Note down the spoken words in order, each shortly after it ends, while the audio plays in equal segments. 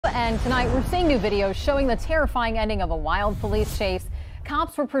and tonight we're seeing new videos showing the terrifying ending of a wild police chase.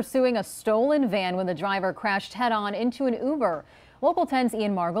 Cops were pursuing a stolen van when the driver crashed head-on into an Uber. Local 10's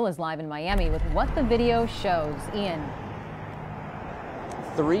Ian Margul is live in Miami with what the video shows. Ian.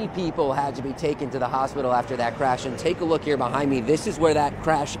 3 people had to be taken to the hospital after that crash, and take a look here behind me. This is where that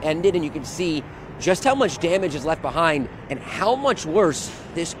crash ended, and you can see just how much damage is left behind and how much worse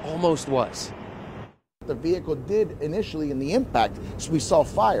this almost was. The vehicle did initially, in the impact, we saw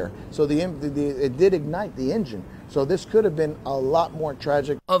fire, so it did ignite the engine. So this could have been a lot more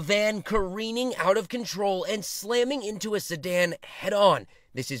tragic. A van careening out of control and slamming into a sedan head-on.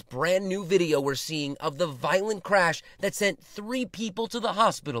 This is brand new video we're seeing of the violent crash that sent 3 people to the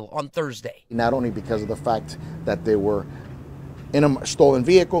hospital on Thursday. Not only because of the fact that they were in a stolen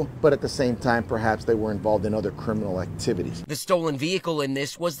vehicle, but at the same time, perhaps they were involved in other criminal activities. The stolen vehicle in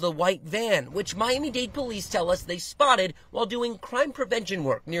this was the white van, which Miami-Dade police tell us they spotted while doing crime prevention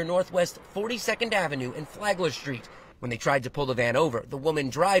work near Northwest 42nd Avenue and Flagler Street. When they tried to pull the van over, the woman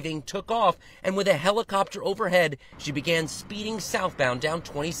driving took off, and with a helicopter overhead, she began speeding southbound down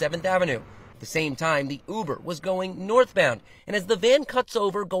 27th Avenue. At the same time, the Uber was going northbound, and as the van cuts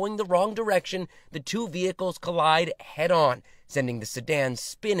over going the wrong direction, the 2 vehicles collide head-on, sending the sedan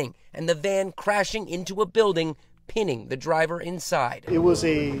spinning and the van crashing into a building, pinning the driver inside. It was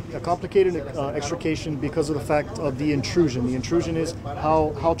a complicated extrication because of the fact of the intrusion. The intrusion is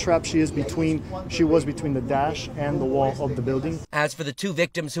how trapped she was between the dash and the wall of the building. As for the 2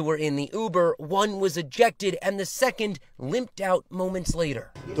 victims who were in the Uber, one was ejected and the second limped out moments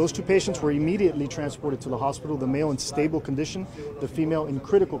later. Those 2 patients were immediately transported to the hospital, the male in stable condition, the female in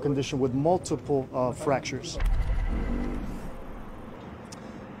critical condition with multiple fractures.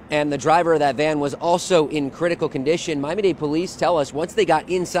 And the driver of that van was also in critical condition. Miami-Dade police tell us once they got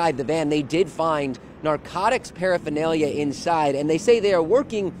inside the van, they did find narcotics paraphernalia inside, and they say they are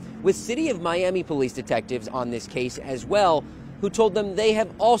working with City of Miami police detectives on this case as well, who told them they have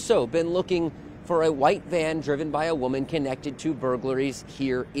also been looking for a white van driven by a woman connected to burglaries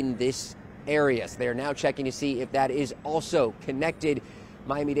here in this area. So they are now checking to see if that is also connected.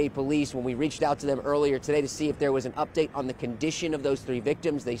 Miami-Dade police, when we reached out to them earlier today to see if there was an update on the condition of those 3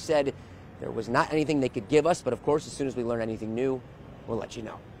 victims, they said there was not anything they could give us, but of course, as soon as we learn anything new, we'll let you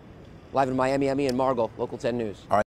know. Live in Miami, I'm Ian Margul, Local 10 News.